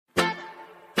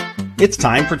It's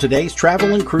time for today's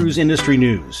travel and cruise industry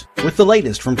news. With the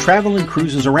latest from travel and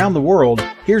cruises around the world,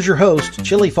 here's your host,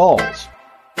 Chili Falls.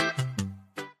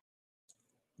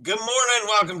 Good morning.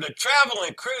 Welcome to Travel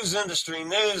and Cruise Industry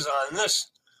News on this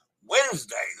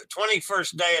Wednesday, the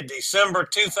 21st day of December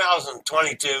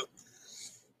 2022.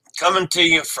 Coming to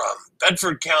you from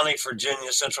Bedford County,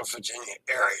 Virginia, Central Virginia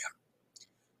area.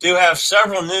 Do have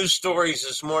several news stories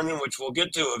this morning, which we'll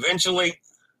get to eventually.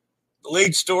 The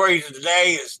lead story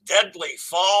today is Deadly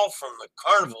Fall from the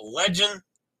Carnival legend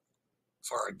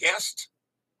for our guest.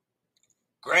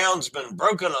 Ground's been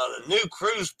broken on a new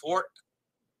cruise port.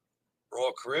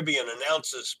 Royal Caribbean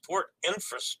announces port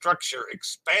infrastructure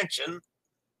expansion.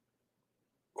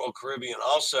 Royal Caribbean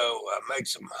also made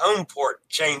some home port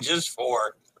changes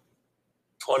for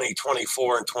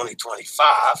 2024 and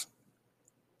 2025.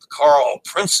 The Coral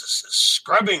Princess is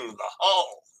scrubbing the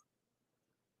hull.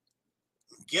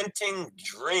 Genting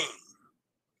Dream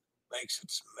makes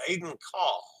its maiden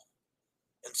call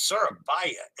in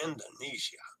Surabaya,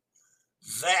 Indonesia.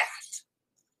 That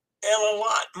and a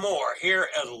lot more here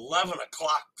at 11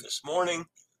 o'clock this morning.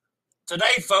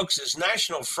 Today, folks, is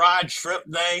National Fried Shrimp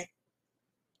Day.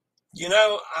 You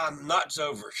know, I'm nuts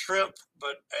over shrimp,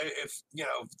 but if, you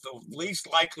know, the least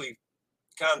likely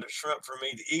kind of shrimp for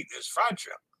me to eat is fried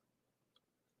shrimp.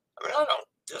 I mean, I don't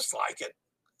dislike it.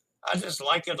 I just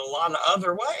like it a lot of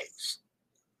other ways.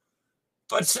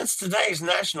 But since today's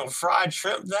National Fried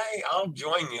Shrimp Day, I'll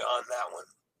join you on that one.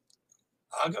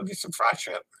 I'll go get some fried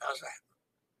shrimp. How's that?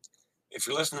 If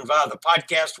you're listening via the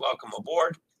podcast, welcome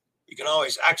aboard. You can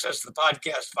always access the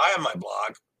podcast via my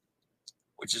blog,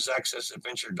 which is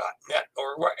accessadventure.net,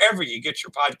 or wherever you get your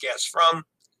podcasts from.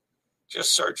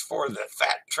 Just search for the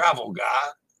Fat Travel Guy,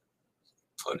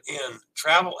 put in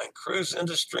Travel and Cruise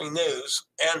Industry News,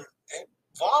 and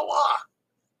voila,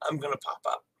 I'm going to pop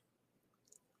up.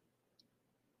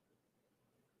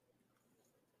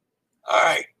 All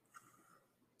right.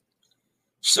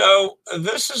 So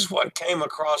this is what came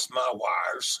across my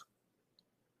wires.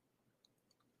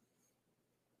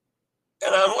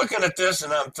 And I'm looking at this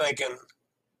and I'm thinking,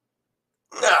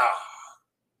 no,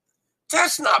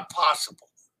 that's not possible.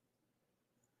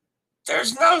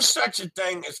 There's no such a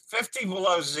thing as 50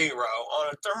 below zero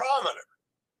on a thermometer.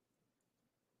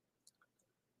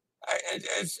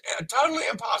 It's totally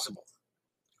impossible.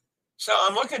 So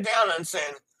I'm looking down and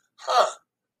saying,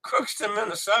 Crookston,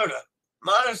 Minnesota,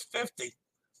 minus 50.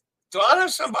 Do I know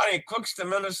somebody in Crookston,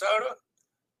 Minnesota?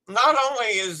 Not only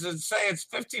is it say it's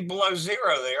 50 below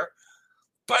zero there,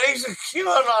 but he's a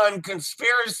QAnon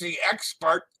conspiracy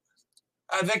expert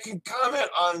that can comment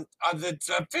on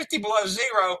that 50 below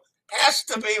zero has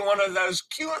to be one of those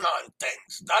QAnon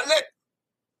things, doesn't it?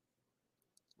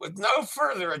 With no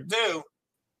further ado,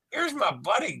 here's my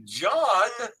buddy,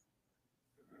 John.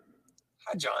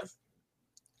 Hi, John.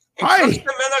 In Crookston,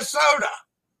 Minnesota.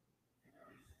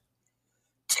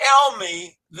 Tell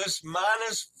me this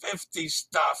minus 50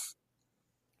 stuff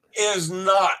is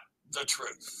not the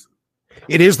truth.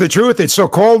 It is the truth. It's so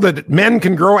cold that men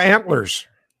can grow antlers.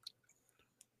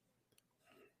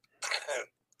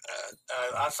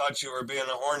 I thought you were being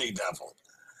a horny devil.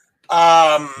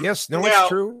 Yes, no, it's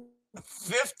true.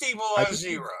 50 below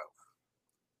zero.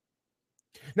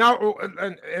 Now,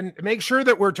 and make sure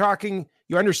that we're talking,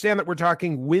 you understand that we're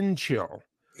talking wind chill.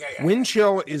 Yeah. Wind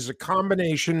chill is a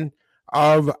combination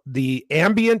of the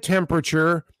ambient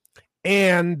temperature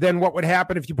and then what would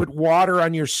happen if you put water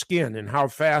on your skin and how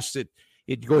fast it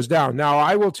goes down. Now,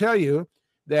 I will tell you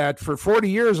that for 40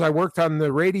 years, I worked on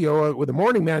the radio with a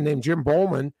morning man named Jim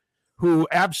Bowman, who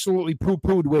absolutely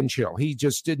poo-pooed wind chill. He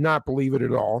just did not believe it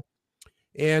at all.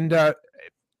 And,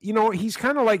 you know, he's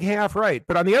kind of like half right.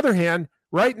 But on the other hand,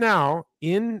 right now,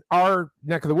 in our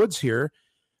neck of the woods here,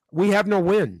 we have no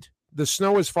wind. The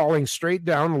snow is falling straight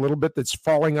down a little bit that's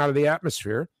falling out of the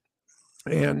atmosphere.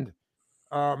 And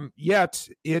yet,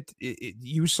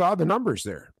 you saw the numbers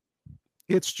there.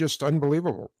 It's just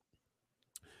unbelievable.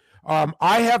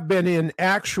 I have been in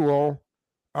actual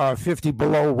 50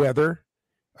 below weather.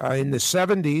 In the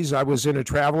 70s, I was in a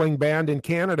traveling band in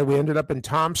Canada. We ended up in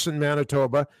Thompson,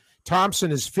 Manitoba.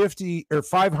 Thompson is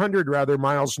 500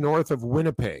 miles north of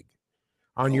Winnipeg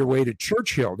on your way to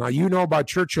Churchill. Now, you know about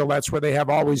Churchill. That's where they have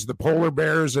always the polar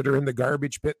bears that are in the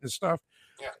garbage pit and stuff.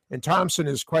 Yeah. And Thompson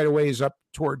is quite a ways up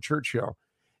toward Churchill.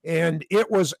 And it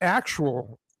was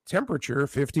actual temperature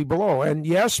 50 below. And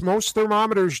yes, most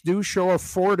thermometers do show a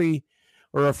 40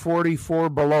 or a 44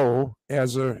 below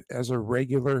as a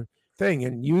regular thing.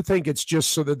 And you think it's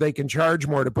just so that they can charge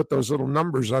more to put those little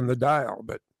numbers on the dial.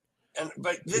 But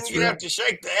But then It's you real. have to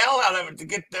shake the hell out of it to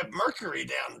get that mercury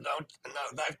down. Don't no,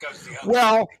 that goes the other way.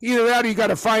 Well, either that or you got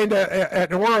to find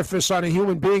an orifice on a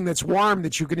human being that's warm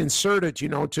that you can insert it,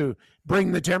 to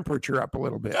bring the temperature up a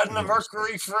little bit. Doesn't the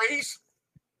mercury freeze?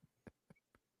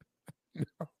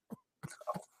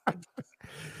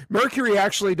 Mercury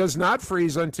actually does not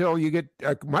freeze until you get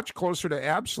much closer to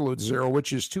absolute zero,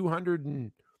 which is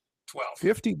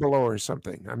 250 below or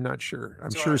something. I'm not sure.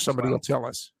 I'm sure somebody will tell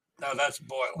us. No, that's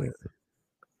boiling.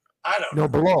 I don't know. No,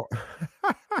 below.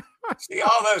 See,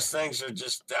 all those things are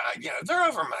just, they're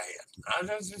over my head.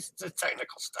 That's just the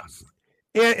technical stuff.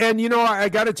 And I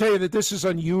got to tell you that this is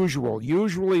unusual.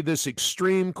 Usually this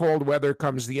extreme cold weather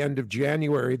comes the end of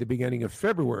January, the beginning of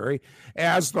February,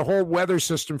 as the whole weather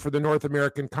system for the North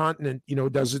American continent,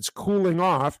 does its cooling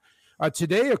off.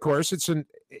 Today, of course, it's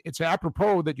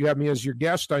apropos that you have me as your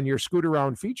guest on your Scoot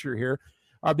Around feature here,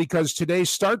 because today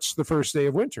starts the first day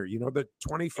of winter. The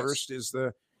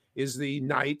 21st is the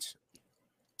night.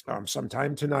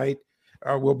 Sometime tonight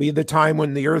will be the time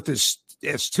when the Earth is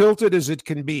as tilted as it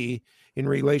can be in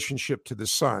relationship to the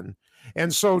sun.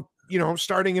 And so,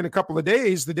 starting in a couple of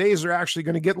days, the days are actually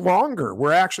going to get longer.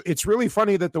 It's really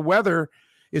funny that the weather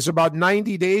is about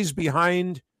 90 days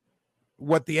behind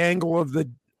what the angle of the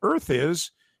Earth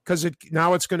is, because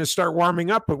now it's going to start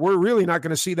warming up, but we're really not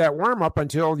going to see that warm up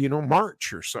until,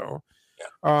 March or so.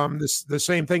 Yeah. The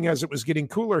same thing as it was getting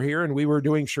cooler here, and we were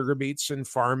doing sugar beets and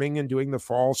farming and doing the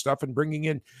fall stuff and bringing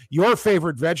in your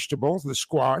favorite vegetable, the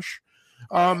squash.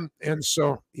 And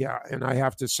so, and I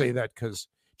have to say that because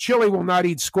Chili will not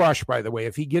eat squash, by the way.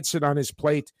 If he gets it on his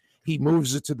plate, he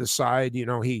moves it to the side.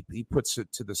 He puts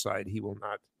it to the side. He will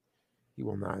not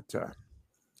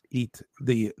eat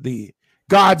the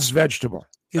God's vegetable.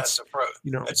 It's a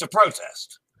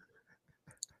protest.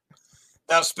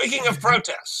 Now, speaking of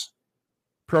protest.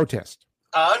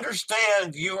 I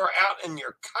understand you were out in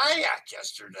your kayak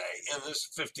yesterday in this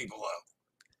 50 below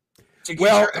to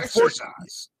get your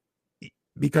exercise.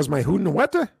 Because my who and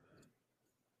what? To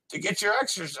get your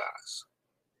exercise.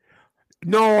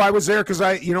 No, I was there because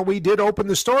we did open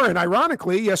the store, and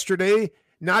ironically, yesterday,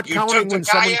 not counting when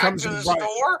someone comes in.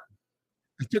 Store?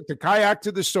 I took the kayak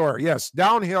to the store. Yes,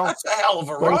 downhill. That's a hell of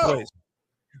a road.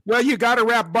 Well, you got to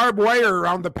wrap barbed wire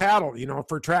around the paddle,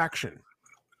 for traction.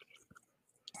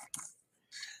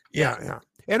 Yeah.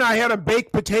 And I had a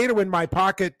baked potato in my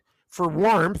pocket for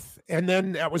warmth, and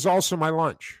then that was also my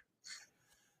lunch.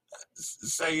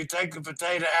 So you take the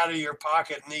potato out of your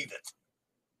pocket and eat it.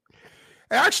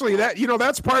 Actually,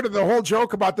 that's part of the whole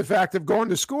joke about the fact of going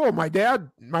to school. My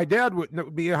dad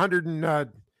would be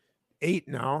 108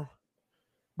 now,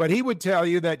 but he would tell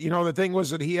you that, the thing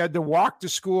was that he had to walk to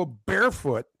school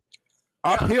barefoot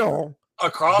uphill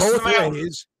across both the mountain.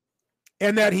 ways,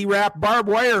 and that he wrapped barbed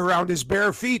wire around his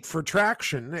bare feet for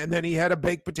traction. And then he had a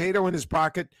baked potato in his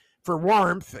pocket for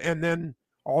warmth. And then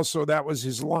also that was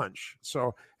his lunch.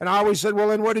 So, and I always said, well,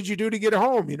 then what did you do to get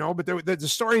home? But the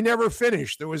story never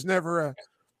finished. There was never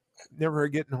a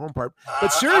getting home part.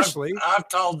 But seriously, I've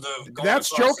told that's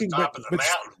joking, the top of the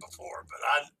mountain before, but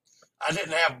I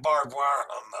didn't have barbed wire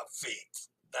on my feet.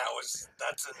 That's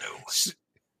a new one.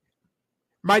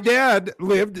 My dad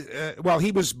lived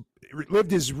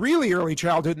his really early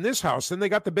childhood in this house. Then they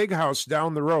got the big house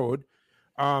down the road.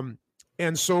 And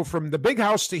so from the big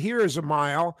house to here is a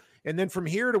mile. And then from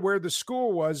here to where the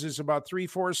school was is about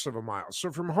 3/4 of a mile.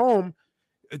 So from home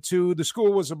to the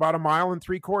school was about 1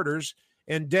 3/4 miles.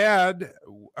 And Dad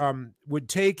would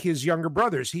take his younger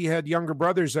brothers. He had younger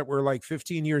brothers that were like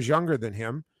 15 years younger than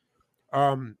him.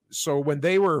 So when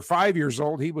they were 5 years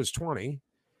old, he was 20.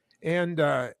 And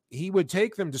he would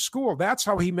take them to school. That's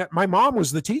how he met. My mom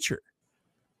was the teacher.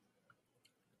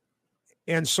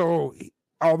 And so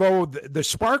although the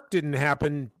spark didn't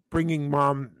happen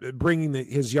bringing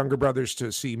his younger brothers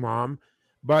to see Mom,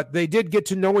 but they did get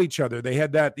to know each other. They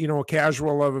had that,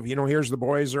 casual love of, here's the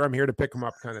boys, or I'm here to pick them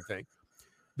up kind of thing.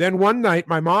 Then one night,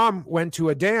 my mom went to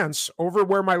a dance over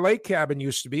where my lake cabin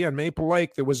used to be on Maple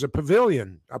Lake. There was a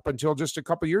pavilion up until just a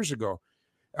couple years ago.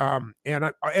 And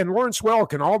Lawrence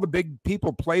Welk and all the big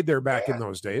people played there back in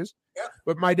those days. Yeah.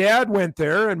 But my dad went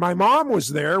there, and my mom was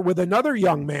there with another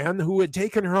young man who had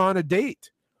taken her on a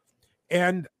date.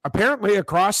 And apparently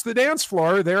across the dance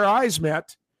floor, their eyes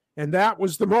met, and that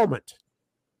was the moment.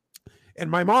 And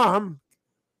my mom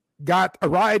got a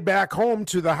ride back home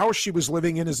to the house she was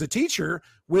living in as a teacher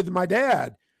with my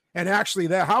dad. And actually,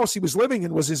 that house he was living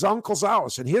in was his uncle's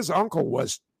house, and his uncle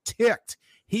was ticked.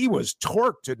 He was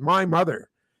torqued at my mother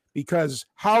because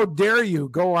how dare you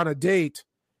go on a date?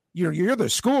 You're the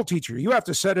school teacher. You have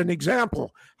to set an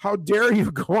example. How dare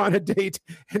you go on a date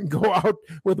and go out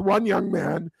with one young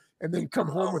man and then come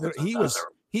home with it. He another.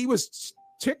 was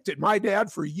ticked at my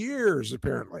dad for years,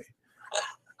 apparently.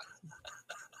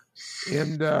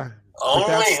 And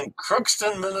only in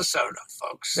Crookston, Minnesota,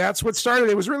 folks. That's what started.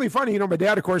 It was really funny. My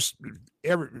dad, of course,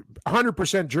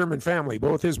 100% German family,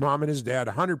 both his mom and his dad,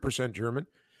 100% German.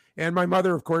 And my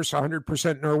mother, of course,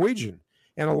 100% Norwegian.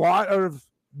 And a lot of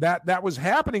that was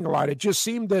happening a lot. It just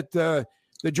seemed that the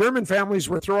German families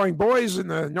were throwing boys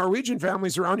and the Norwegian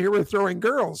families around here were throwing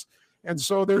girls. And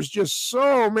so there's just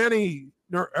so many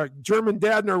German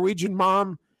dad, Norwegian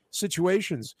mom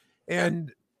situations.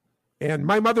 And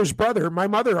my mother's brother, my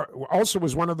mother also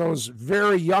was one of those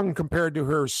very young compared to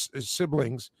her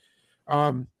siblings.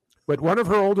 But one of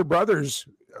her older brothers,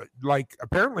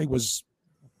 apparently was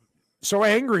so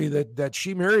angry that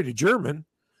she married a German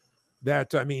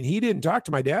that, he didn't talk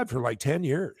to my dad for like 10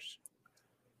 years.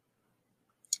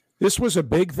 This was a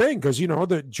big thing because,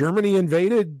 that Germany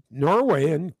invaded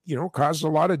Norway and, caused a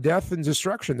lot of death and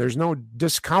destruction. There's no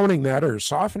discounting that or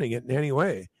softening it in any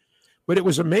way. But it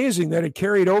was amazing that it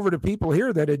carried over to people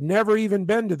here that had never even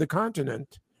been to the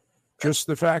continent. Just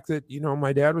the fact that,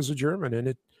 my dad was a German,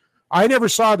 and I never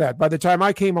saw that. By the time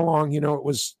I came along, it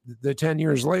was the 10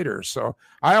 years later. So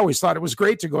I always thought it was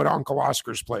great to go to Uncle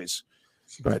Oscar's place,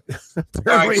 but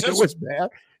apparently it was bad.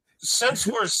 Since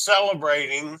we're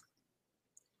celebrating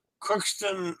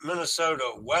Crookston,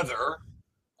 Minnesota weather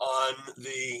on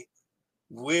the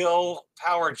wheel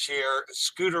power chair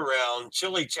scoot around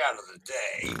chili chat of the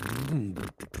day,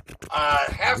 I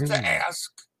have to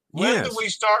ask, when do we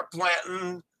start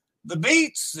planting the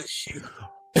beets this year?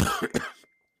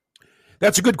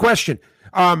 That's a good question.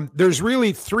 There's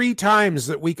really 3 times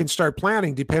that we can start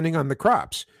planting depending on the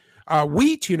crops.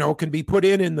 Wheat, can be put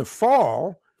in the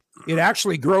fall. It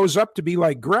actually grows up to be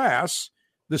like grass.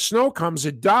 The snow comes,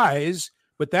 it dies,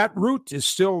 but that root is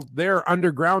still there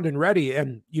underground and ready.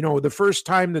 And, the first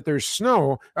time that there's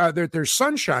snow, there's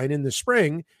sunshine in the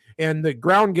spring and the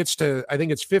ground gets to, I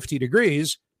think it's 50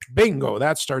 degrees, bingo,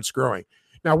 that starts growing.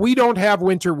 Now, we don't have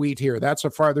winter wheat here. That's a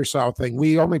farther south thing.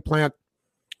 We only plant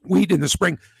wheat in the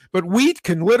spring, but wheat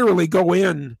can literally go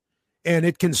in and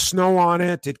it can snow on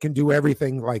it. It can do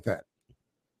everything like that.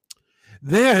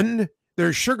 Then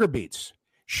there's sugar beets.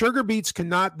 Sugar beets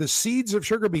the seeds of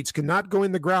sugar beets cannot go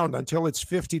in the ground until it's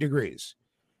 50 degrees.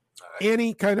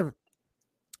 Any kind of,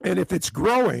 and if it's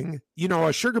growing,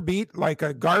 a sugar beet, like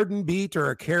a garden beet or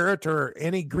a carrot or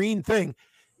any green thing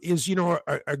is,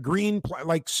 a green,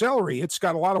 like celery, it's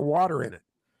got a lot of water in it.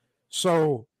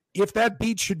 So if that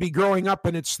beet should be growing up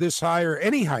and it's this high or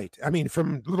any height,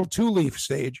 from little 2-leaf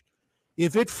stage,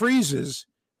 if it freezes,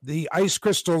 the ice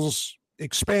crystals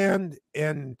expand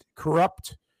and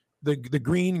corrupt the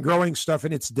green growing stuff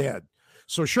and it's dead.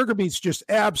 So sugar beets just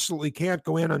absolutely can't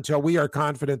go in until we are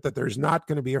confident that there's not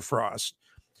going to be a frost.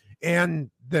 And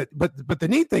but the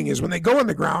neat thing is when they go in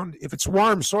the ground, if it's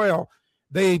warm soil,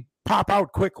 they pop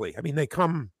out quickly. They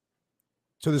come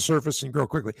to the surface and grow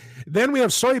quickly. Then we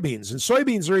have soybeans, and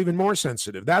soybeans are even more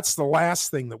sensitive. That's the last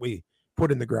thing that we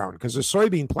put in the ground because the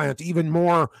soybean plant, even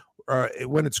more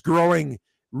when it's growing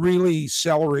really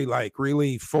celery-like,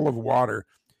 really full of water,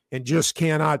 and just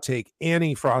cannot take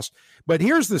any frost. But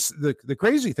here's the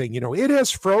crazy thing, it has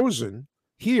frozen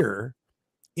here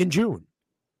in June.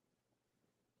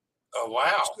 Oh,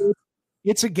 wow. So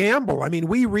it's a gamble.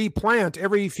 We replant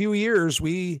every few years.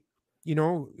 We,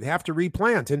 have to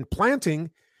replant, and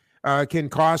planting can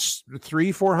cost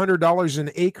 $300-400 an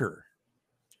acre.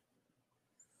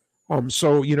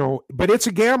 But it's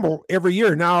a gamble every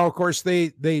year. Now, of course,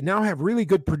 they now have really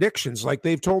good predictions. Like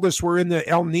they've told us we're in the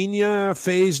El Nino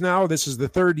phase now. This is the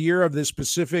 3rd year of the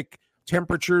specific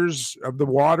temperatures of the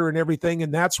water and everything.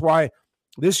 And that's why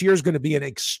this year is going to be an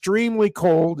extremely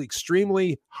cold,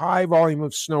 extremely high volume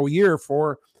of snow year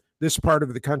for this part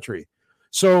of the country.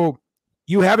 So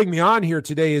you having me on here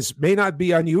today may not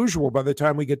be unusual by the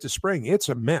time we get to spring. It's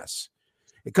a mess.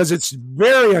 Because it's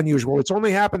very unusual. It's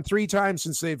only happened 3 times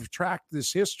since they've tracked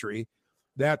this history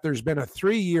that there's been a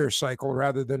 3-year cycle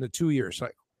rather than a 2-year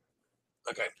cycle.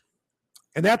 Okay.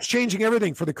 And that's changing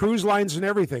everything for the cruise lines and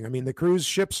everything. The cruise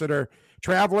ships that are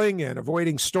traveling and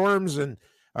avoiding storms, and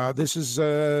this is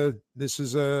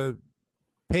a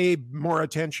pay more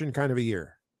attention kind of a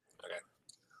year. Okay.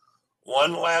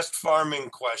 One last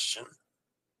farming question.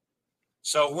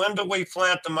 So when do we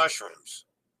plant the mushrooms?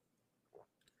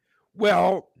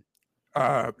 Well,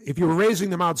 if you were raising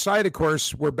them outside, of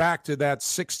course, we're back to that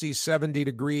 60, 70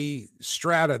 degree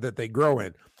strata that they grow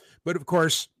in. But of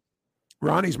course,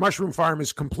 Ronnie's mushroom farm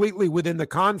is completely within the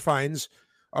confines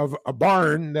of a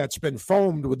barn that's been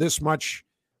foamed with this much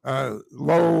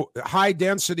high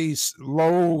density,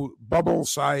 low bubble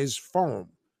size foam.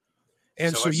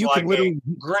 And so it's you like can literally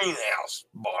a greenhouse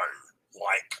barn,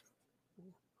 like.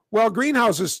 Well,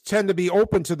 greenhouses tend to be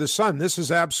open to the sun. This is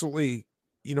absolutely,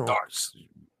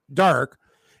 dark.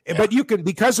 Yeah. But you can,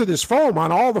 because of this foam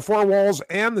on all the four walls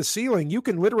and the ceiling, you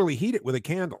can literally heat it with a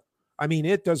candle. I mean,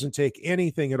 it doesn't take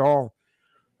anything at all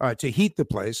to heat the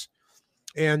place.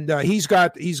 And he's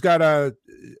got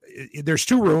there's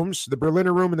two rooms, the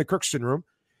Berliner room and the Crookston room.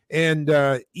 And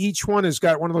each one has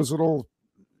got one of those little,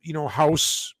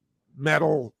 house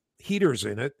metal heaters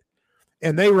in it.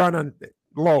 And they run on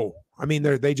low. I mean,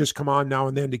 they just come on now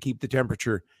and then to keep the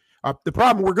temperature up. The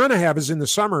problem we're going to have is in the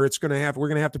summer, we're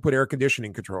going to have to put air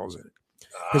conditioning controls in it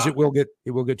because it will get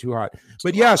too hot.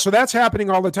 But yeah, so that's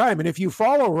happening all the time. And if you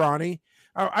follow Ronnie,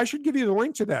 I should give you the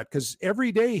link to that because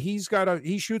every day he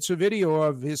shoots a video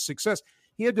of his success.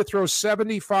 He had to throw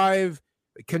 75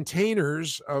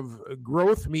 containers of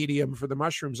growth medium for the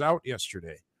mushrooms out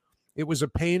yesterday. It was a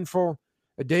painful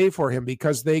day for him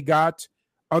because they got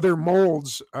other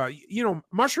molds.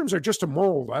 Mushrooms are just a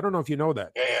mold. I don't know if you know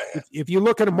that. Yeah. If you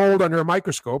look at a mold under a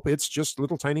microscope, it's just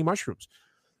little tiny mushrooms.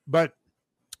 But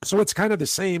so it's kind of the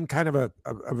same kind of a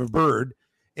bird.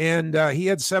 And he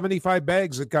had 75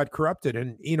 bags that got corrupted.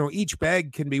 And, each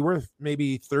bag can be worth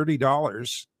maybe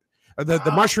 $30.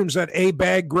 The mushrooms that a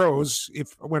bag grows,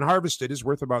 when harvested, is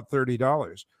worth about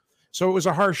 $30. So it was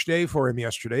a harsh day for him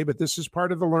yesterday. But this is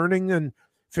part of the learning and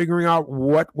figuring out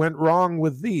what went wrong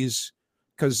with these.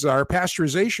 Because our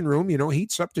pasteurization room,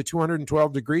 heats up to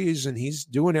 212 degrees, and he's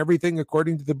doing everything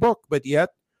according to the book. But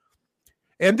yet,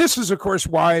 and this is, of course,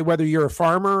 why whether you're a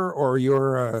farmer or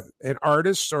you're an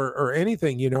artist or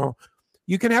anything,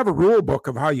 you can have a rule book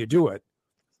of how you do it.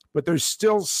 But there's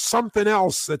still something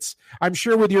else I'm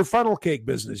sure with your funnel cake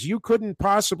business, you couldn't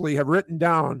possibly have written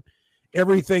down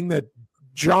everything that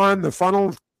John, the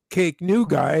funnel cake new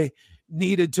guy,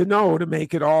 needed to know to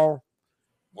make it all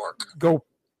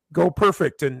go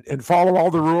perfect and follow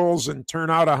all the rules and turn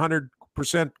out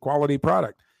 100% quality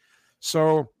product.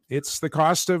 So it's the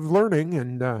cost of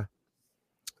learning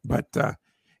but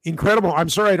incredible. I'm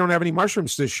sorry I don't have any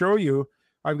mushrooms to show you.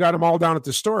 I've got them all down at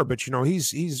the store, but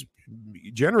he's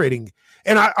generating.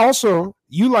 And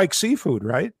you like seafood,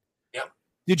 right? Yeah.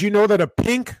 Did you know that a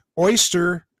pink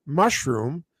oyster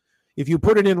mushroom, if you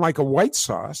put it in like a white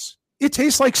sauce, it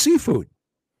tastes like seafood?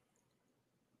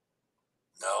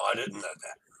 No, I didn't know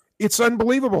that. It's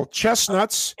unbelievable.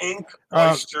 Chestnuts. Pink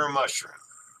oyster mushroom.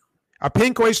 A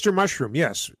pink oyster mushroom,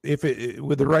 yes. If it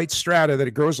with the right strata that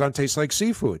it grows on, tastes like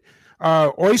seafood.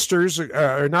 Oysters,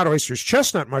 or not oysters,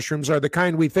 chestnut mushrooms are the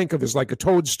kind we think of as like a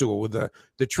toadstool with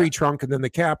the tree trunk and then the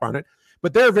cap on it.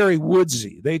 But they're very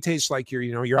woodsy. They taste like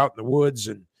you're out in the woods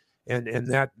and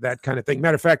that kind of thing.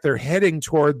 Matter of fact, they're heading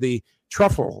toward the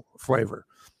truffle flavor.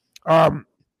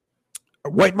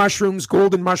 White mushrooms,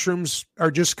 golden mushrooms are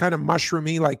just kind of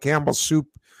mushroomy, like Campbell's soup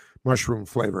mushroom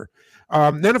flavor.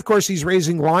 Then, of course, he's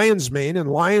raising lion's mane, and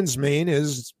lion's mane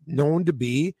is known to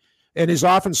be and is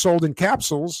often sold in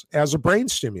capsules as a brain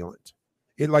stimulant.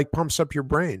 It like pumps up your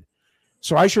brain.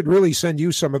 So I should really send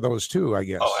you some of those too, I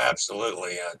guess. Oh,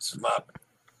 absolutely.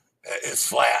 It's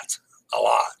flat a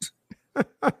lot.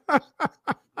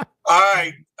 All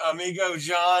right, amigo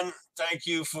John, thank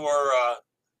you for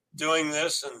doing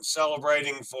this and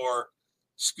celebrating for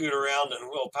Scoot Around and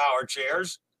Will Power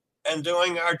Chairs and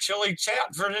doing our chili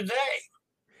chat for today.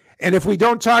 And if we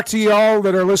don't talk to you all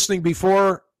that are listening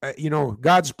before,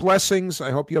 God's blessings.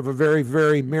 I hope you have a very,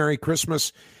 very Merry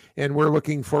Christmas. And we're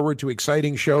looking forward to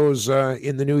exciting shows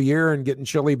in the new year and getting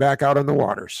chili back out on the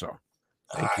water. So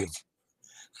thank you.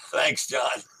 Thanks, John.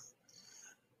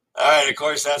 All right. Of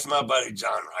course, that's my buddy,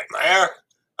 John Reitmeyer,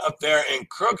 up there in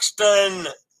Crookston,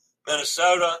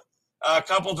 Minnesota. A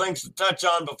couple things to touch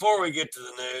on before we get to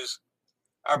the news.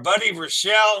 Our buddy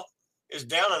Rochelle is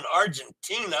down in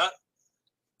Argentina.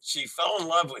 She fell in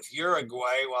love with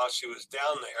Uruguay while she was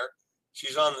down there.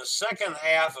 She's on the second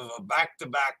half of a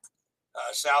back-to-back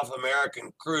South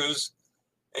American cruise.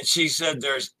 And she said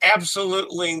there's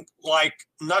absolutely like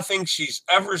nothing she's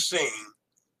ever seen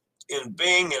in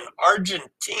being in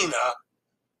Argentina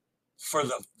for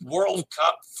the World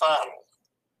Cup final.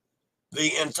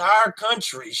 The entire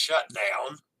country shut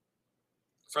down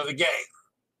for the game.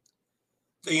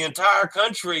 The entire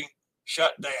country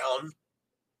shut down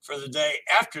for the day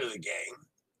after the game.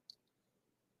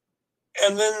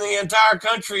 And then the entire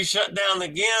country shut down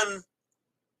again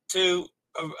to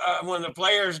when the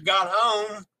players got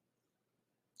home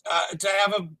to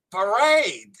have a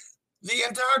parade. The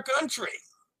entire country.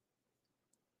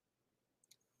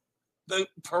 The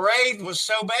parade was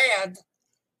so bad,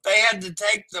 they had to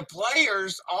take the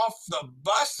players off the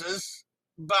buses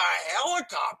by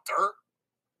helicopter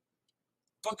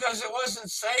because it wasn't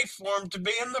safe for them to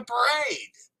be in the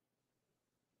parade.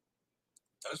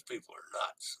 Those people are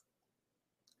nuts.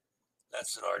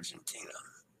 That's in Argentina.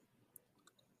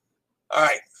 All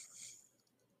right.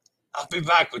 I'll be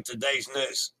back with today's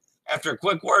news after a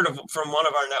quick word from one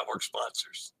of our network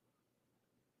sponsors.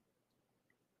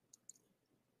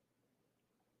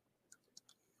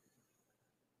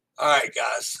 All right,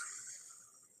 guys.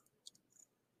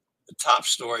 The top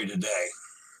story today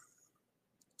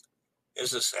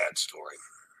is a sad story.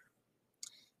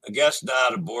 A guest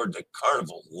died aboard the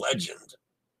Carnival Legend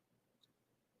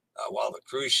while the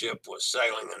cruise ship was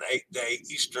sailing an 8-day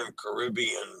Eastern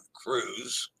Caribbean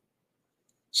cruise.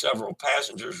 Several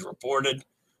passengers reported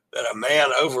that a man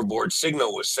overboard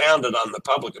signal was sounded on the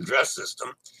public address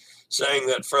system, saying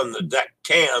that from the deck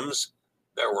cams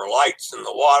there were lights in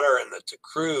the water and that the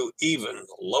crew even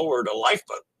lowered a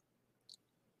lifeboat.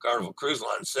 Carnival Cruise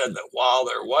Line said that while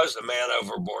there was a man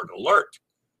overboard alert,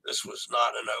 this was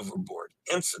not an overboard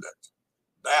incident.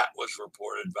 That was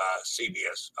reported by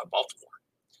CBS Baltimore.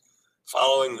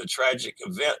 Following the tragic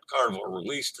event, Carnival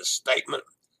released a statement.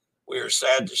 We are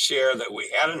sad to share that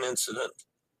we had an incident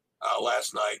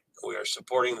last night. We are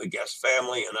supporting the guest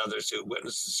family and others who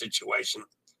witnessed the situation.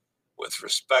 With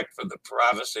respect for the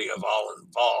privacy of all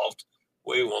involved,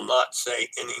 we will not say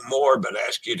any more, but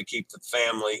ask you to keep the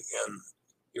family in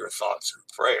your thoughts and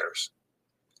prayers.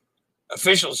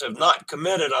 Officials have not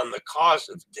commented on the cause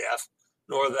of death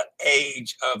nor the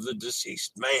age of the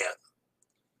deceased man.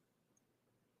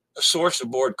 A source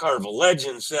aboard Carnival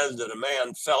Legend said that a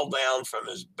man fell down from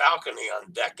his balcony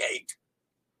on deck 8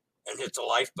 and hit the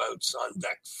lifeboats on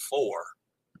deck 4.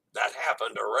 That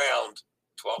happened around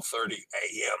 12:30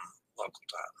 a.m. local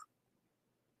time.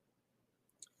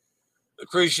 The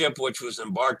cruise ship, which was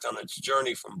embarked on its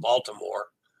journey from Baltimore,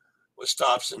 with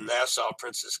stops in Nassau,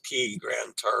 Princess Key,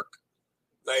 Grand Turk,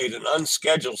 made an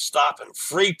unscheduled stop in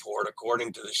Freeport,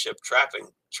 according to the ship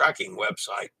tracking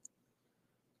website.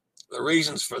 The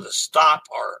reasons for the stop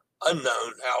are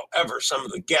unknown. However, some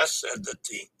of the guests said that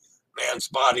the man's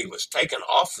body was taken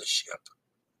off the ship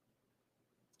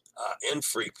in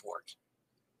Freeport,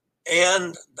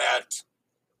 and that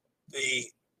the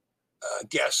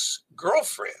guest's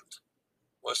girlfriend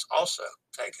was also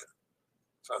taken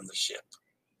from the ship.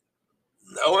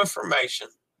 No information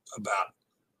about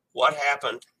what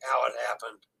happened, how it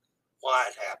happened, why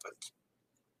it happened.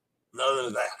 None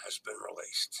of that has been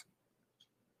released.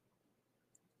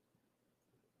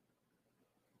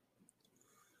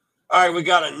 All right, we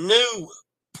got a new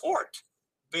port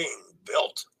being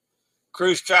built.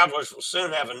 Cruise travelers will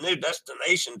soon have a new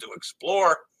destination to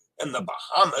explore in the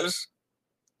Bahamas.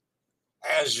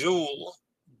 Azul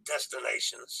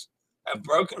destinations have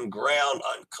broken ground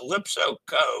on Calypso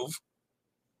Cove,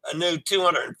 a new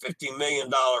 $250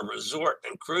 million resort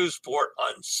and cruise port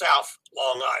on South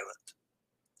Long Island.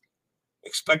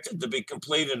 Expected to be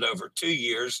completed over 2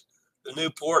 years, the new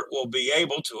port will be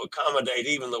able to accommodate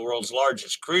even the world's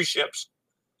largest cruise ships.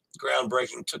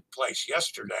 Groundbreaking took place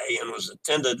yesterday and was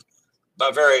attended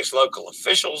by various local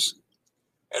officials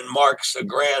and marks a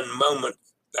grand moment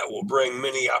that will bring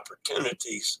many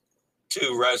opportunities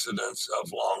to residents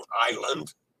of Long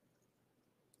Island,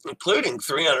 including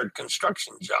 300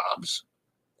 construction jobs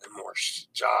and more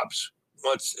jobs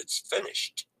once it's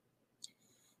finished.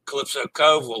 Calypso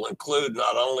Cove will include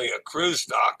not only a cruise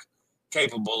dock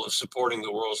capable of supporting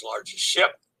the world's largest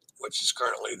ship, which is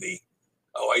currently the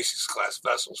Oasis-class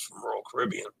vessels from Royal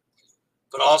Caribbean,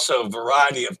 but also a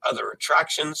variety of other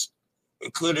attractions,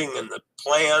 including in the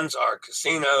plans are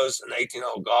casinos, an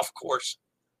 18-hole golf course,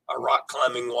 a rock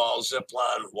climbing wall, zip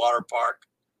line, water park,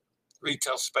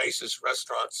 retail spaces,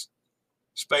 restaurants,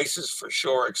 spaces for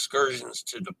shore excursions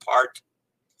to depart,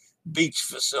 beach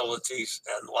facilities,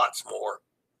 and lots more.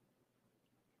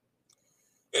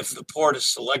 If the port is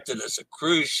selected as a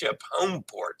cruise ship home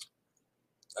port,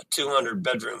 a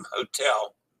 200-bedroom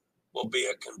hotel will be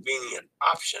a convenient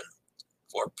option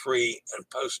for pre- and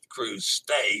post-cruise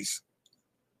stays.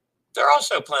 They're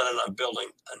also planning on building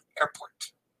an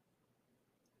airport.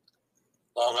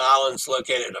 Long Island's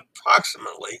located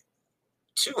approximately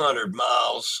 200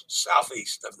 miles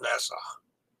southeast of Nassau.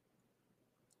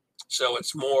 So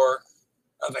it's more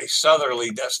of a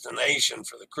southerly destination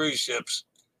for the cruise ships,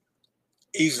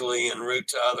 easily en route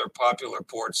to other popular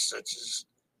ports such as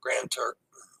Grand Turk,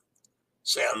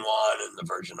 San Juan, and the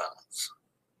Virgin Islands.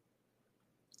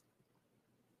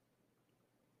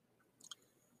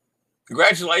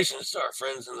 Congratulations to our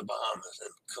friends in the Bahamas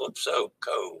and Calypso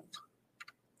Cove.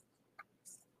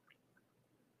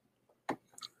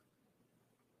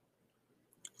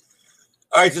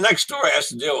 All right, the next story has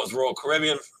to deal with Royal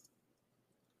Caribbean.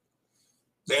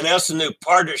 They announced a new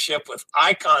partnership with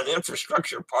Icon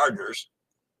Infrastructure Partners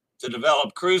to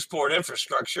develop cruise port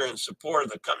infrastructure in support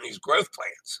of the company's growth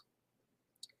plans.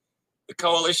 The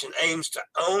coalition aims to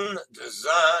own,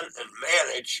 design, and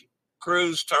manage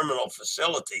cruise terminal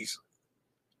facilities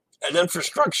and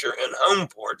infrastructure in home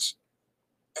ports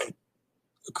and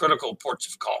critical ports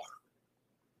of call.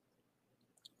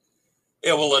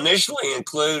 It will initially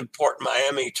include Port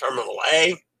Miami Terminal A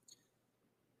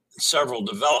and several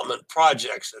development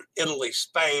projects in Italy,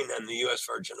 Spain, and the U.S.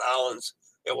 Virgin Islands.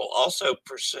 It will also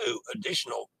pursue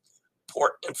additional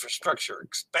port infrastructure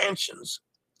expansions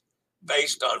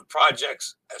based on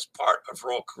projects as part of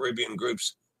Royal Caribbean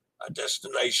Group's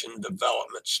destination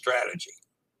development strategy.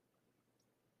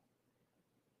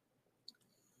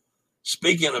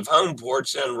 Speaking of home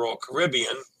ports in Royal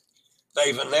Caribbean,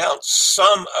 they've announced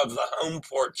some of the home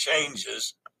port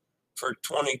changes for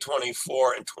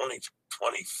 2024 and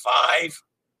 2025.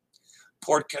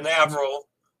 Port Canaveral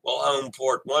will home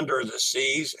port Wonder of the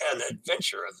Seas and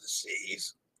Adventure of the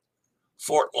Seas.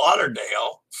 Fort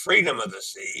Lauderdale, Freedom of the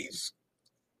Seas.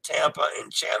 Tampa,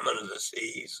 Enchantment of the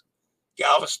Seas.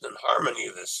 Galveston, Harmony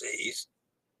of the Seas.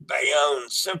 Bayonne,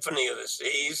 Symphony of the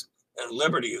Seas and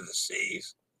Liberty of the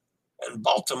Seas. And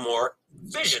Baltimore,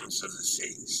 Visions of the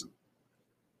Seas.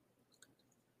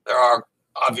 There are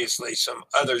obviously some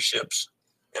other ships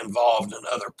involved in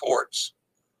other ports,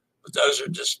 but those are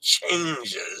just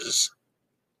changes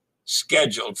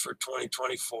scheduled for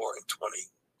 2024 and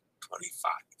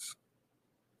 2025.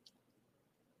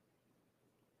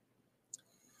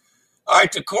 All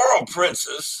right, the Coral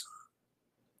Princess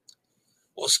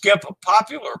will skip a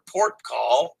popular port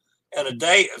call and a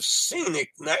day of scenic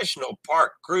national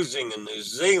park cruising in New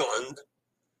Zealand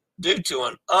due to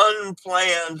an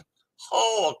unplanned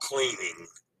hull cleaning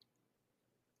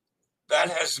that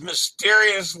has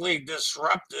mysteriously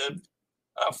disrupted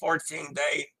a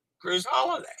 14-day cruise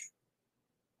holiday.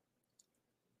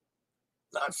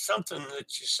 Not something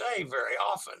that you say very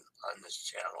often on this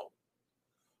channel.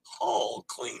 Hull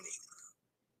cleaning.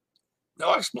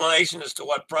 No explanation as to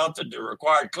what prompted the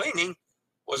required cleaning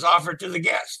was offered to the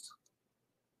guest.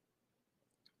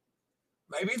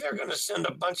 Maybe they're going to send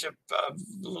a bunch of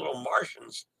little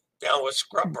Martians down with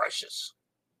scrub brushes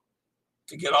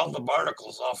to get all the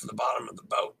barnacles off the bottom of the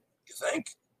boat, you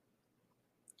think?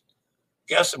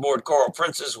 Guests aboard Coral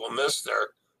Princess will miss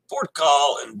their port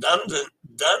call in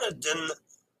Dunedin,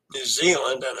 New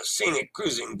Zealand, and a scenic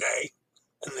cruising day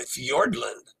in the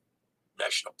Fiordland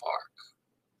National Park.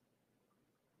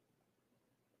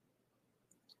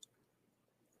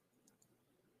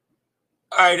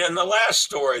 All right, and the last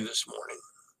story this morning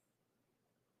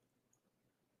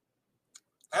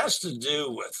has to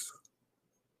do with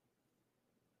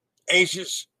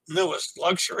Asia's newest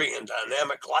luxury and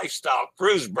dynamic lifestyle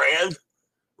cruise brand,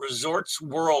 Resorts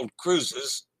World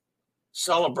Cruises,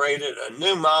 celebrated a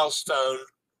new milestone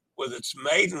with its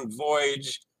maiden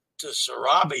voyage to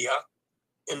Surabaya,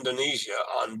 Indonesia,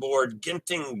 on board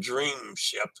Genting Dream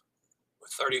ship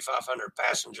with 3,500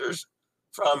 passengers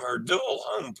from her dual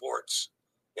home ports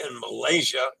in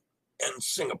Malaysia and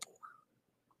Singapore.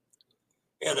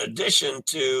 In addition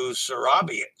to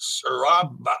Surabaya,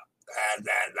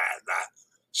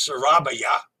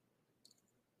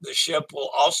 the ship will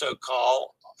also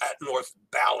call at North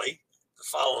Bali the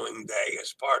following day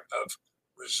as part of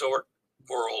Resort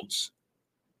World's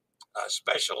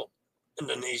special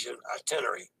Indonesian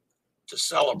itinerary to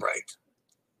celebrate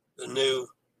the new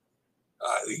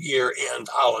year-end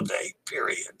holiday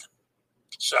period.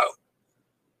 So,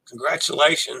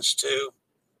 congratulations to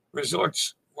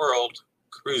Resorts World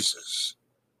Cruises.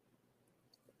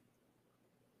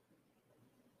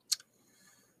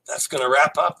 That's going to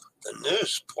wrap up the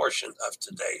news portion of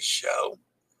today's show.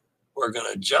 We're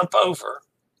going to jump over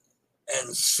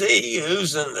and see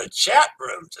who's in the chat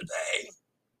room today.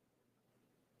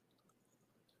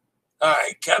 All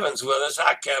right, Kevin's with us.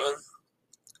 Hi, Kevin.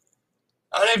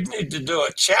 I need to do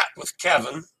a chat with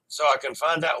Kevin so I can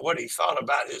find out what he thought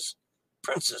about his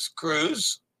Princess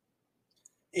cruise.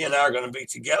 He and I are going to be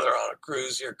together on a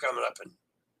cruise here coming up in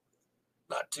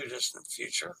not too distant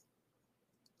future.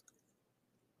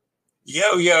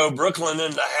 Yo, Brooklyn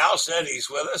in the house. Eddie's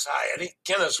with us. Hi, Eddie.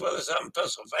 Kenneth's with us up in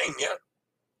Pennsylvania.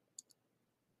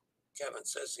 Kevin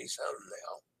says he's home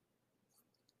now.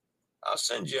 I'll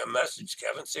send you a message,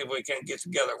 Kevin. See if we can't get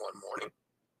together one morning.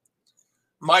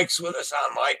 Mike's with us.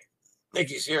 Hi, Mike.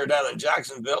 Nikki's here down in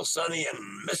Jacksonville. Sunny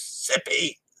in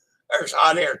Mississippi. There's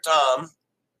Hot Air Tom.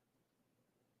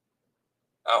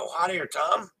 Oh, Hot Air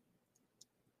Tom?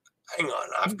 Hang on.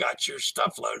 I've got your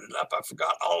stuff loaded up. I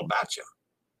forgot all about you.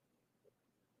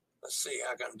 Let's see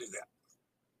how I can do that.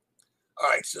 All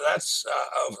right, so that's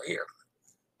over here.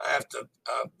 I have to,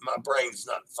 my brain's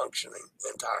not functioning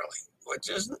entirely, which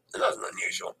is nothing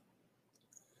unusual.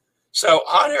 So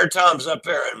Hot Air Tom's up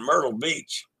there in Myrtle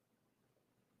Beach.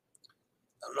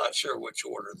 I'm not sure which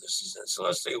order this is in, so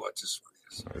let's see what this one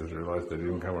is. I just realized they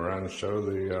didn't come around and show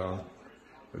the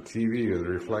TV or the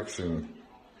reflection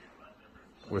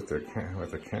with the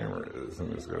camera is,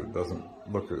 and it doesn't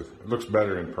look as, it looks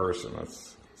better in person.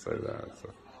 Let's say that.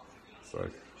 So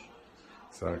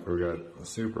it's like we got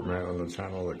Superman on the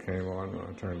channel that came on when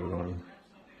I turned it on.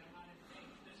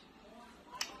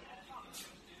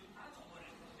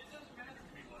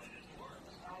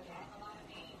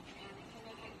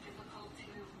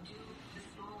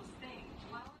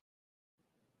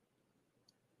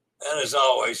 And as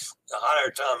always, the Hot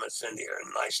Air Tom and Cindy are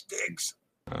in nice digs.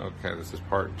 Okay, this is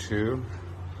part 2.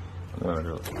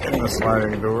 The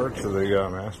sliding door to the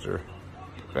master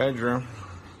bedroom.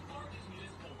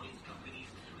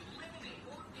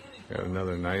 Got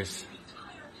another nice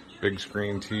big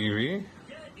screen TV.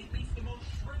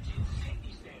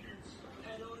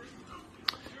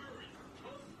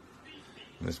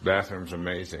 This bathroom's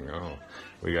amazing. Oh,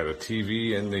 we got a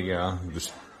TV in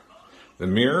the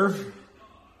mirror.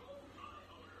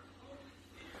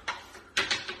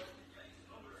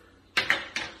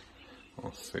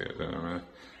 We'll see it in a minute.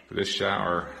 But this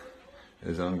shower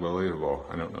is unbelievable.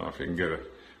 I don't know if you can get an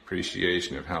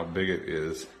appreciation of how big it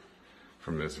is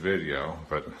from this video,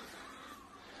 but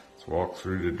let's walk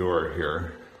through the door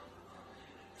here.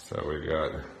 So we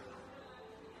got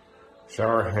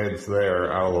shower heads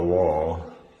there out of the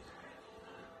wall,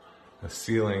 the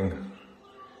ceiling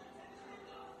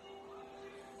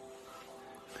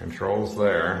controls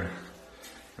there,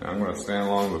 and I'm going to stand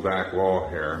along the back wall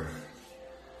here.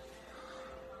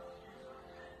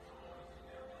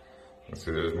 Let's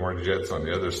see, there's more jets on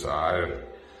the other side.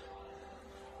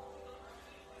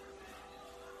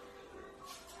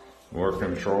 More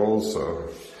controls, so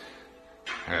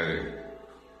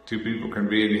two people can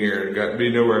be in here and got to be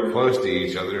nowhere close to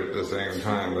each other at the same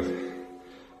time.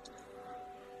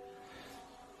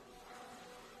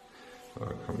 But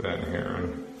I'll come down here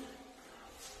and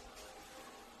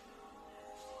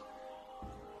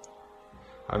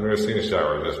I've never seen a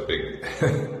shower this big.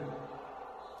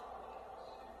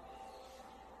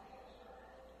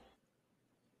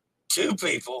 Two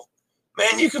people,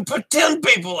 man, you can put 10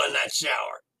 people in that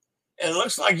shower. And it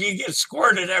looks like you get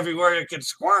squirted everywhere it can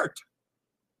squirt.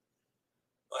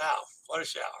 Wow, what a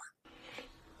shower.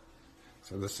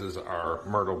 So this is our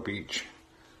Myrtle Beach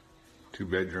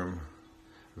 2-bedroom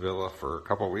villa for a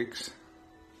couple weeks.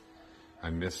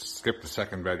 I skipped the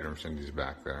second bedroom, Cindy's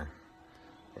back there.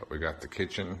 But we got the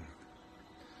kitchen,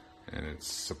 and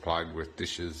it's supplied with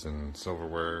dishes and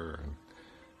silverware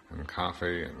and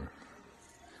coffee and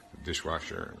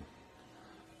dishwasher,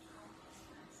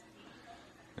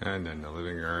 and then the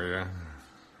living area.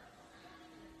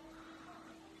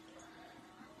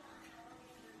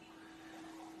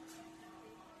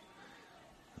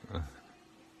 A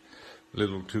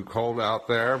little too cold out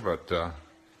there, but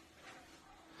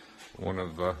one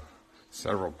of the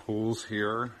several pools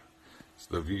here. It's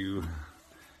the view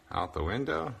out the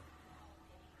window.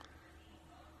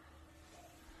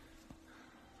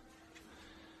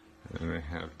 And they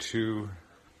have 2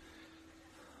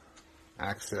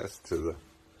 access to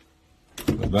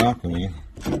the balcony.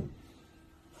 There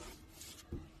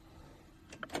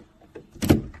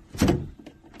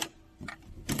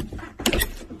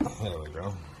we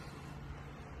go.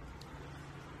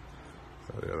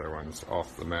 So the other one's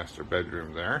off the master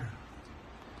bedroom there.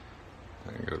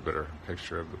 I can get a better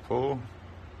picture of the pool.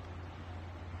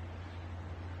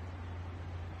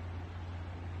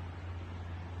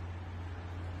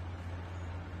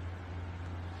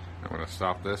 I'm going to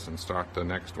stop this and start the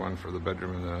next one for the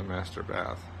bedroom and the master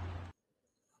bath.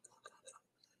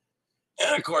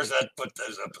 And of course, I put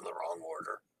those up in the wrong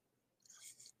order.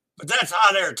 But that's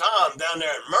Hot Air Tom down there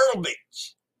at Myrtle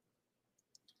Beach.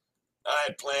 I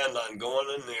had planned on going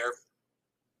in there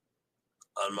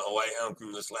on my way home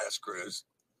from this last cruise.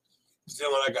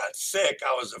 Then when I got sick,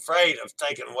 I was afraid of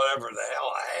taking whatever the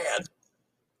hell I had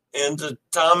into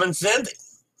Tom and Cindy.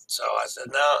 So I said,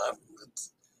 no,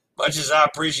 much as I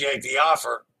appreciate the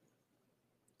offer,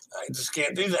 I just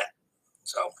can't do that.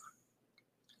 So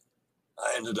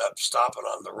I ended up stopping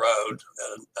on the road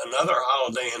at another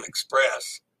Holiday Inn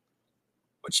Express,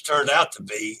 which turned out to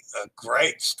be a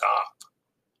great stop.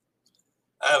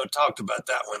 I haven't talked about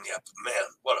that one yet, but man,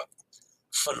 what a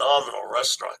phenomenal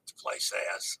restaurant the place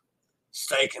has.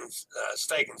 Steak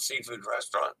and seafood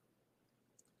restaurant.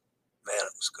 Man,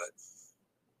 it was good.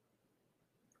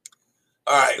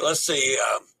 All right, let's see.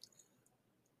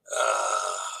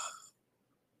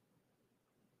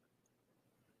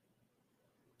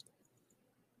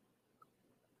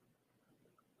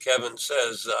 Kevin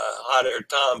says, Hot Air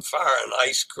Tom Fire and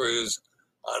Ice Cruise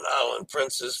on Island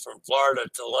Princess from Florida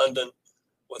to London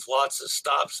with lots of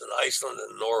stops in Iceland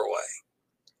and Norway.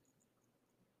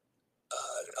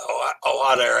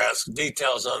 Hot Air asks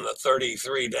details on the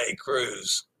 33-day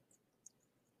cruise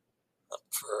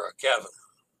for Kevin.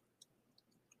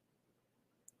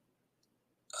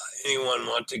 Anyone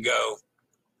want to go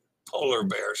polar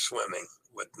bear swimming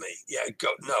with me? Yeah, go.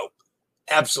 No,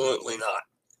 absolutely not.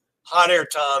 Hot Air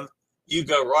Tom, you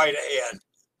go right ahead,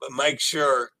 but make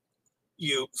sure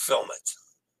you film it.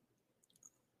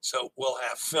 So we'll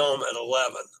have film at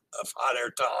 11 of Hot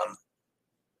Air Tom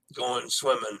going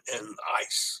swimming in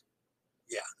ice.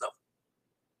 Yeah, no.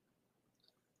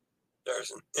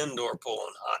 There's an indoor pool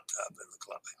and hot tub in the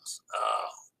clubhouse. Oh.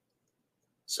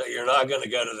 So you're not going to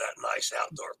go to that nice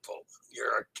outdoor pool.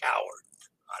 You're a coward,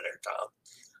 Hot Air Tom.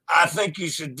 I think you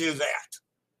should do that.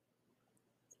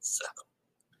 So,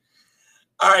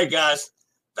 all right, guys,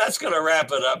 that's going to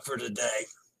wrap it up for today.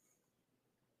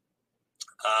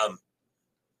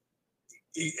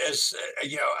 As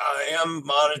you know, I am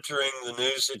monitoring the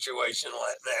news situation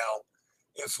right now.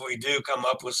 If we do come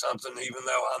up with something, even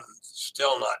though I'm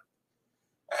still not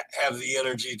have the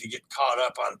energy to get caught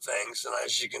up on things, and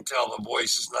as you can tell, the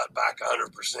voice is not back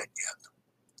 100% yet.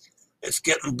 It's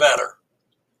getting better,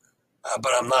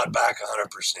 but I'm not back 100%.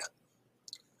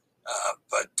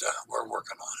 But we're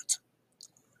working on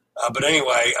it. But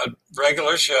anyway,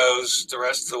 regular shows the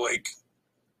rest of the week,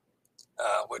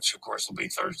 which of course will be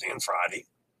Thursday and Friday.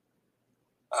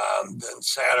 Then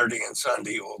Saturday and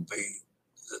Sunday will be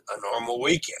a normal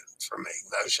weekend for me,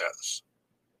 no shows.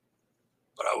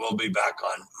 But I will be back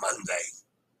on Monday.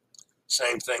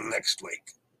 Same thing next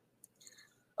week.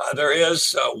 There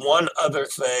is one other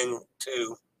thing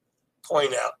to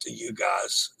point out to you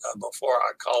guys before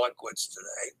I call it quits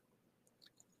today.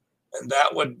 And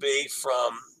that would be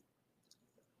from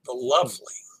the lovely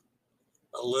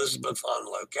Elizabeth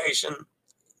on location.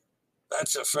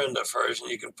 That's a friend of hers,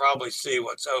 and you can probably see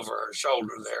what's over her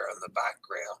shoulder there in the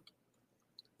background.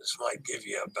 This might give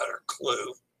you a better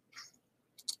clue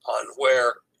on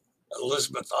where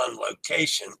Elizabeth on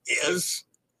location is.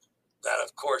 That,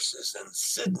 of course, is in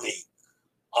Sydney,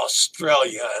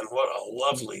 Australia, and what a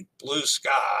lovely blue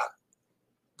sky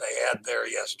they had there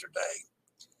yesterday.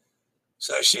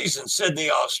 So she's in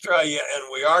Sydney, Australia, and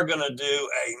we are going to do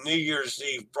a New Year's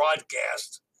Eve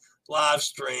broadcast live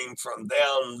stream from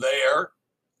down there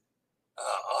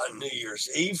on New Year's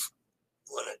Eve,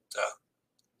 when it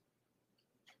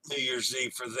New Year's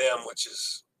Eve for them, which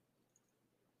is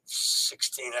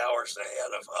 16 hours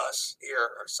ahead of us here,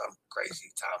 or some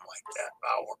crazy time like that.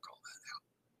 I'll work all that out.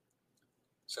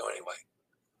 So anyway,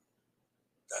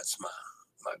 that's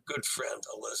my good friend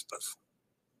Elizabeth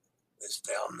is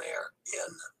down there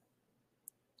in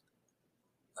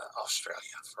Australia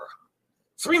for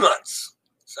 3 months.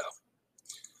 So,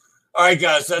 all right,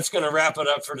 guys, that's going to wrap it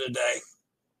up for today.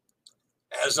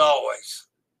 As always,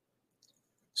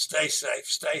 stay safe,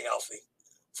 stay healthy,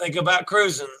 think about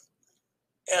cruising,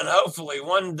 and hopefully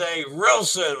one day, real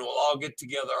soon, we'll all get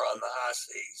together on the high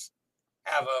seas.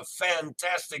 Have a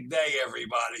fantastic day,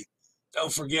 everybody.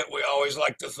 Don't forget, we always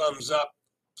like the thumbs up.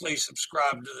 Please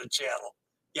subscribe to the channel.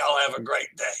 Y'all have a great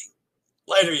day.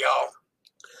 Later, y'all.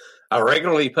 I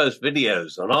regularly post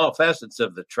videos on all facets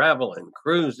of the travel and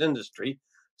cruise industry.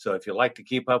 So if you like to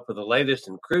keep up with the latest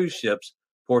in cruise ships,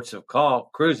 ports of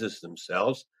call, cruises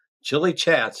themselves, chilly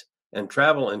chats, and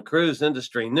travel and cruise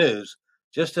industry news,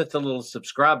 just hit the little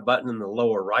subscribe button in the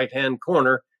lower right-hand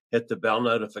corner, hit the bell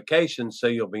notification so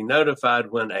you'll be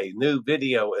notified when a new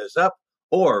video is up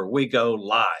or we go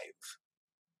live.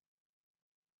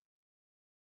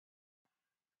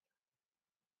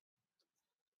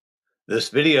 This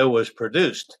video was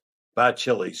produced by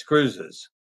Chili's Cruises.